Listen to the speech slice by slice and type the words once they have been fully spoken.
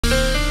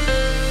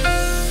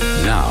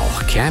Now,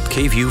 Cap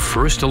KVU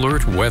First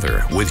Alert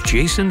weather with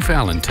Jason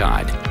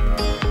Valentine.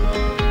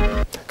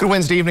 Good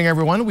Wednesday evening,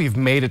 everyone. We've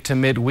made it to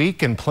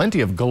midweek and plenty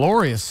of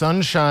glorious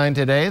sunshine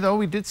today, though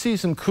we did see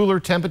some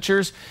cooler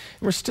temperatures.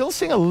 We're still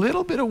seeing a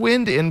little bit of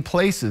wind in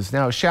places.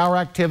 Now, shower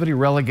activity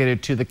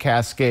relegated to the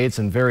Cascades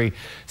and very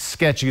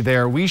sketchy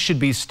there. We should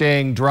be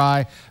staying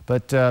dry,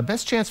 but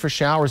best chance for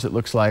showers, it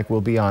looks like,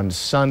 will be on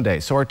Sunday.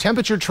 So our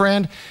temperature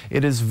trend,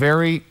 it is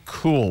very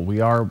cool.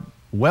 We are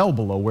well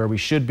below where we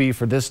should be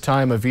for this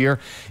time of year,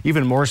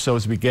 even more so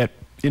as we get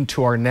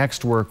into our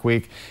next work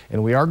week,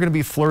 and we are going to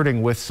be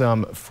flirting with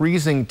some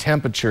freezing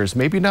temperatures.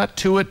 Maybe not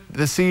to it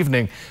this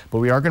evening, but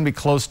we are going to be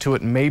close to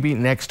it. Maybe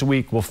next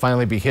week we'll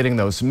finally be hitting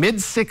those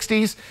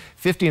mid-60s.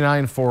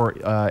 59 for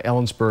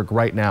Ellensburg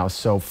right now,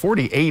 so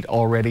 48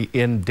 already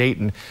in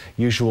Dayton.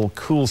 Usual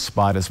cool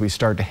spot as we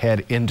start to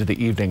head into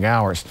the evening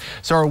hours.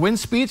 So our wind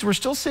speeds, we're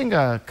still seeing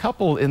a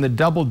couple in the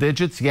double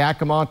digits,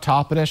 Yakima,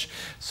 Toppenish,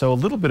 so a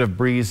little bit of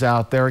breeze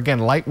out there. Again,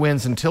 light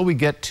winds until we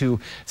get to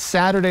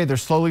Saturday. They're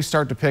slowly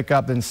start to pick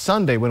up. Then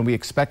Sunday, when we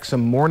expect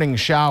some morning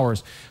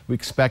showers, we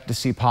expect to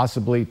see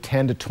possibly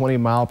 10 to 20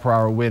 mile per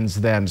hour winds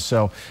then.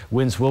 So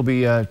winds will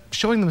be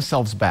showing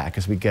themselves back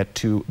as we get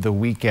to the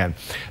weekend.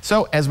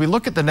 So as we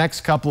look at the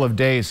next couple of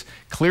days,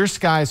 clear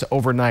skies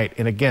overnight.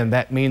 And again,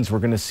 that means we're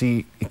going to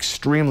see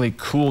extremely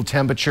cool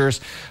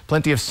temperatures,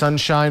 plenty of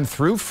sunshine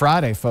through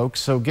Friday,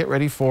 folks. So get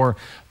ready for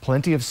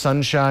plenty of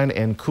sunshine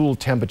and cool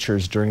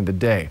temperatures during the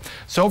day.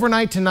 So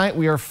overnight tonight,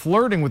 we are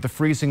flirting with the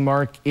freezing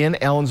mark in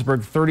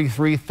Ellensburg,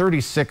 33,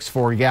 36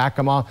 for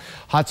Yakima.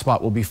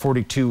 Hotspot will be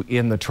 42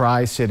 in the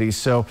Tri-Cities.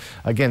 So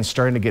again,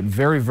 starting to get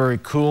very, very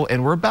cool.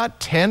 And we're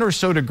about 10 or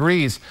so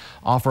degrees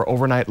off our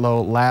overnight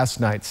low last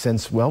night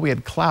since, well, we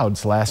had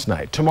clouds last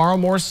night. Tomorrow,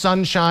 more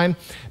sunshine,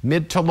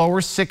 mid to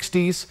lower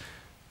 60s,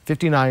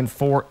 59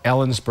 for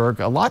Ellensburg.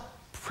 A lot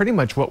pretty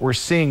much what we're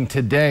seeing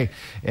today.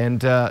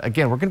 And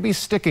again, we're going to be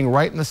sticking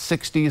right in the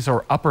 60s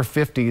or upper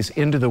 50s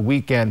into the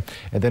weekend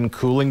and then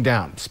cooling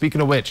down.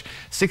 Speaking of which,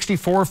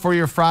 64 for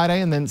your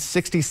Friday and then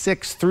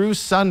 66 through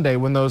Sunday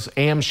when those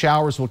AM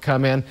showers will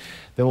come in.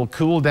 Then we'll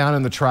cool down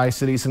in the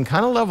Tri-Cities and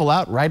kind of level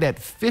out right at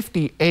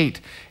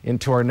 58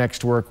 into our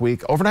next work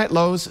week. Overnight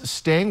lows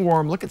staying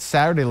warm. Look at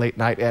Saturday late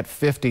night at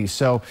 50.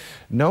 So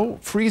no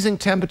freezing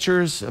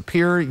temperatures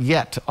appear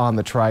yet on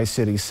the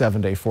Tri-Cities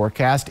 7-day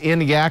forecast.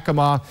 In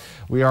Yakima,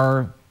 we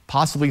are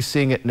possibly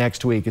seeing it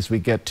next week as we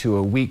get to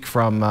a week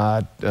from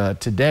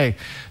today.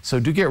 So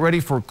do get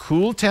ready for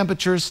cool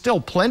temperatures. Still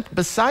plenty,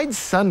 besides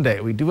Sunday,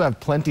 we do have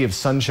plenty of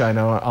sunshine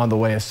on the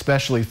way,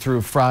 especially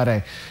through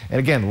Friday. And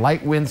again,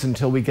 light winds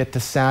until we get to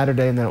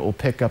Saturday, and then it will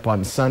pick up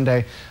on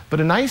Sunday. But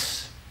a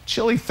nice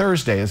chilly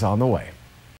Thursday is on the way.